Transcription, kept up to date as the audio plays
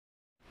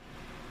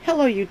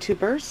Hello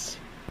YouTubers,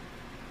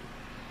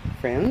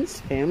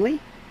 friends, family.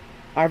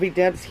 RV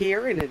Deb's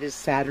here and it is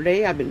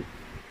Saturday. I've been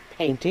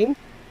painting.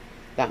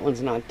 That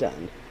one's not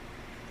done.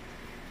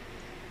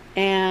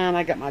 And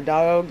I got my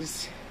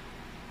dogs.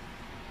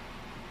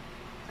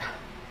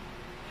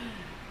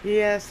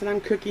 Yes, and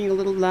I'm cooking a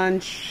little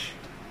lunch.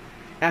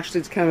 Actually,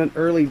 it's kind of an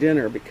early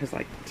dinner because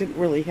I didn't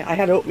really... I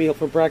had oatmeal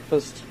for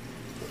breakfast.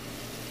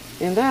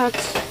 And that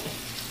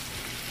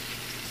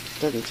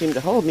doesn't seem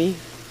to hold me.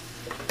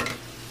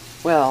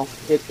 Well,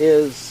 it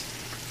is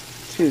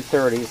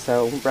 2:30,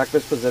 so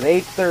breakfast was at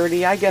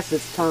 8:30. I guess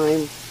it's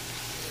time.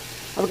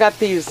 I've got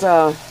these,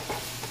 what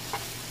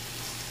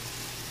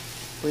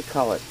do you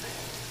call it?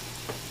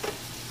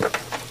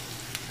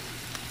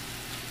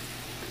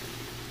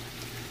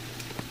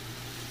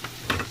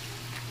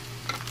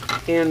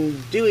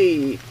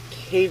 Andouille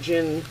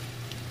Cajun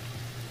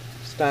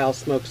style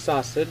smoked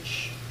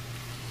sausage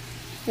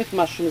with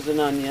mushrooms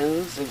and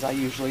onions, as I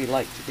usually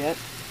like to get.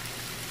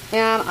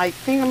 And I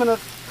think I'm going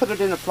to put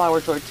it in a flour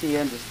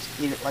tortilla and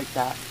just eat it like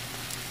that.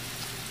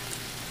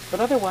 But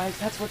otherwise,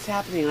 that's what's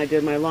happening. I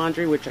did my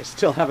laundry, which I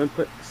still haven't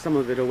put some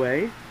of it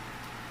away.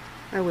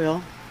 I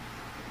will.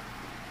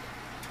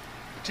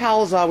 The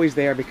towel's always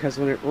there because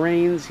when it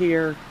rains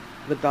here,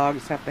 the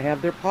dogs have to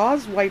have their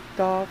paws wiped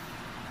off.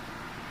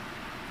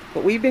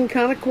 But we've been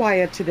kind of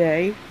quiet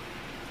today.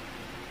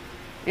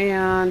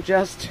 And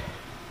just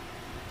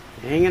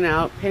hanging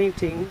out,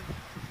 painting.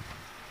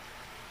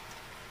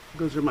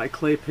 Those are my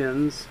clay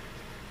pins.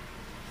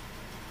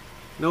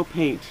 No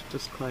paint,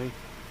 just clay.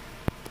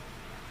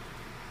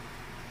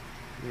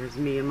 There's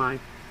me and my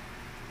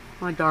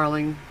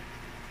darling.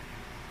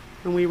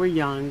 When we were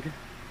younger.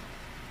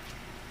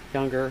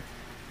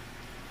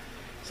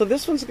 So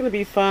this one's going to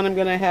be fun. I'm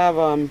going to have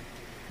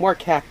more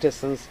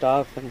cactus and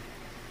stuff. And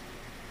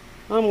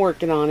I'm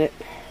working on it.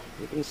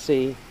 You can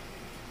see.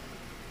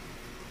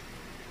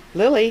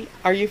 Lily,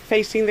 are you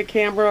facing the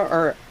camera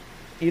or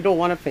you don't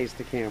want to face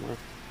the camera?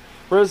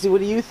 Rosie,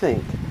 what do you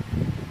think?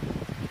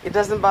 It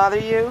doesn't bother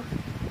you?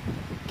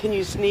 Can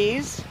you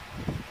sneeze?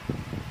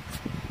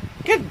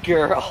 Good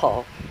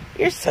girl.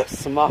 You're so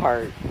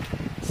smart.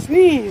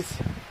 Sneeze.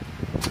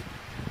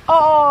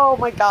 Oh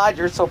my God,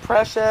 you're so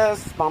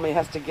precious. Mommy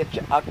has to get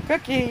you a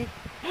cookie.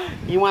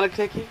 You want a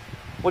cookie?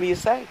 What do you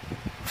say?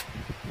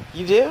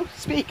 You do?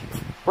 Speak.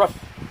 Ruff.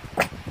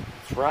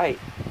 That's right.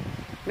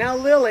 Now,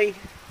 Lily,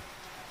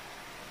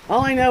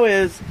 all I know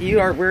is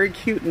you are very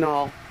cute and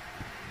all.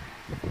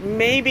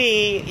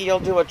 Maybe you'll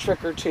do a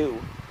trick or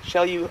two.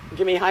 Shall you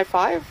give me a high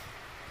five?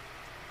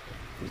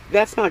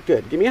 That's not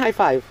good. Give me a high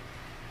five.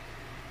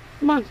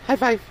 Come on, high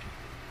five.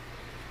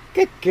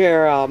 Good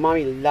girl.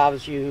 Mommy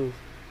loves you. You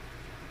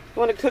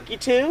want a cookie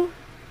too?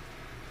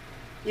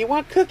 You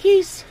want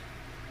cookies?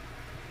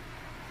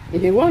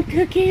 You want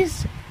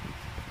cookies?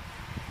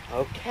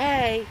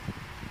 Okay.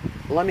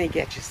 Let me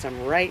get you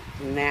some right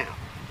now.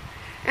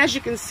 As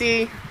you can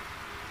see,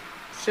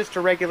 it's just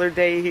a regular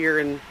day here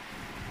in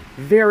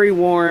very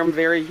warm,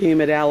 very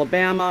humid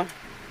Alabama.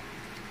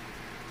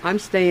 I'm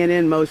staying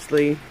in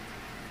mostly.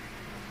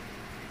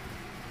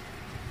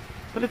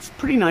 But it's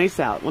pretty nice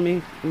out. Let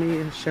me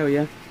show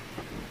you.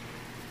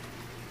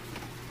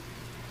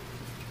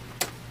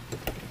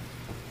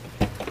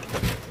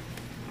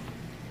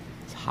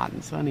 It's hot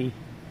and sunny.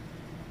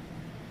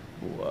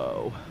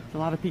 Whoa, a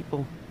lot of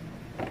people.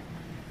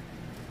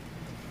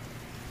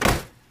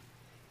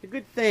 The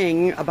good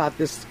thing about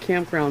this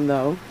campground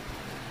though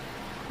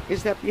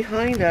is that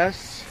behind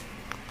us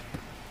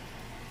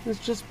is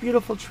just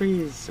beautiful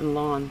trees and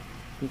lawn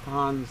and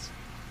ponds.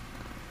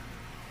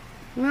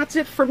 And that's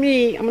it for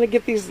me. I'm going to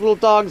get these little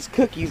dogs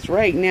cookies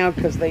right now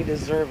because they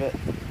deserve it.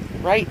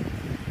 Right?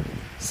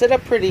 Sit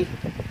up pretty.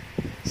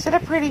 Sit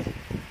up pretty.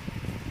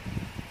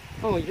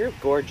 Oh, you're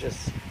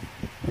gorgeous.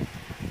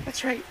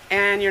 That's right.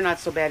 And you're not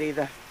so bad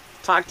either.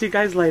 Talk to you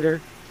guys later.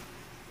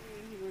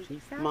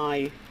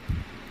 My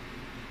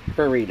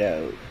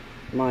burrito.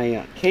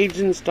 My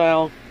Cajun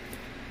style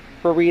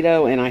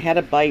burrito. And I had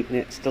a bite and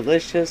it's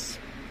delicious.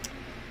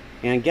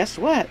 And guess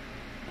what?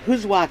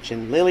 Who's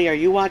watching? Lily, are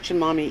you watching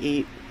Mommy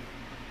eat?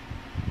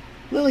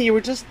 Lily, you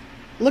were just...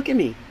 Look at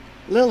me.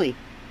 Lily.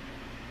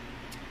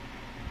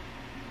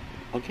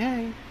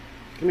 Okay.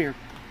 Come here.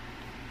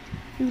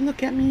 You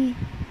look at me.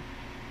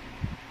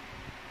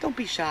 Don't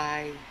be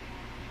shy.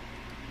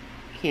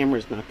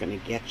 Camera's not going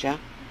to get ya.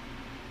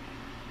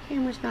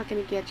 Camera's not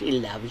going to get you. He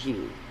loves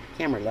you.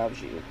 Camera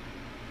loves you.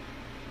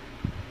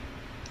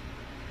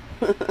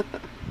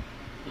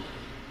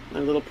 My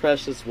little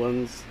precious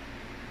ones.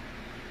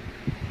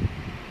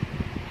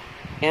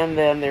 And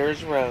then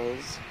there's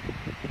Rose.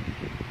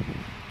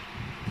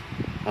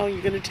 Oh,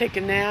 you're going to take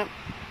a nap?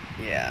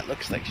 Yeah, it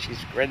looks like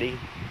she's ready.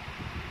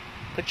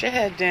 Put your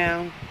head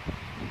down.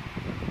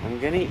 I'm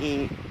going to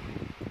eat.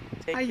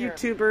 Hi,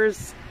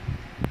 YouTubers.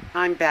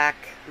 I'm back.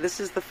 This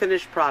is the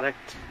finished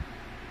product.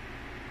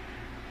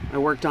 I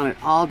worked on it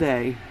all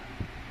day.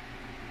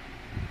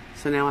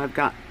 So now I've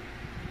got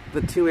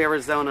the 2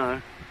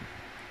 Arizona,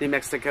 New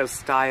Mexico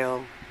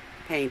style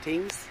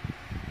paintings.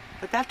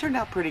 But that turned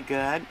out pretty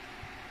good.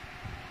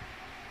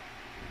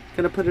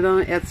 Gonna put it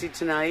on Etsy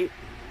tonight.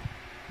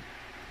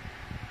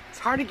 It's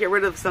hard to get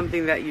rid of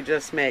something that you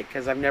just make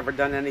because I've never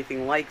done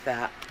anything like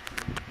that.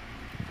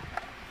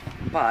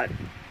 But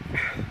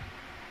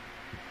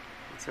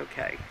it's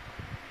okay.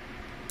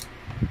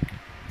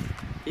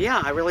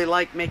 Yeah, I really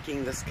like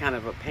making this kind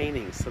of a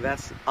painting, so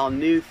that's a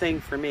new thing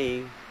for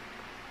me.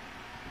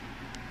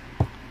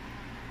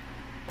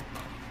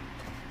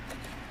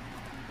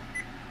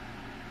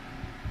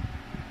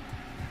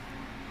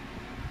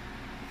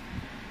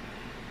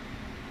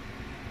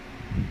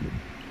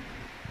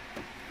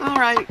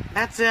 Alright,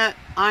 that's it.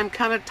 I'm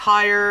kind of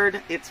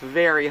tired. It's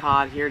very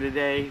hot here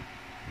today.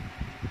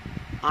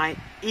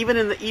 Even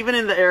in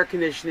the air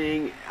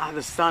conditioning,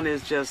 the sun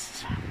is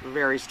just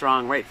very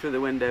strong right through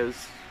the windows.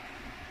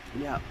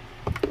 Yeah.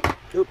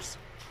 Oops.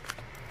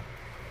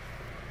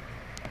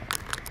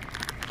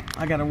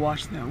 I gotta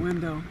wash that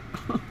window.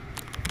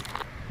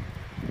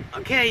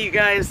 Okay, you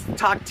guys,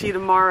 talk to you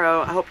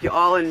tomorrow. I hope you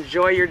all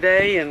enjoy your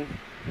day and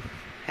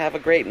have a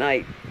great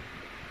night.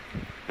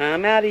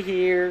 I'm out of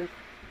here.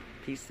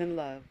 Peace and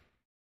love.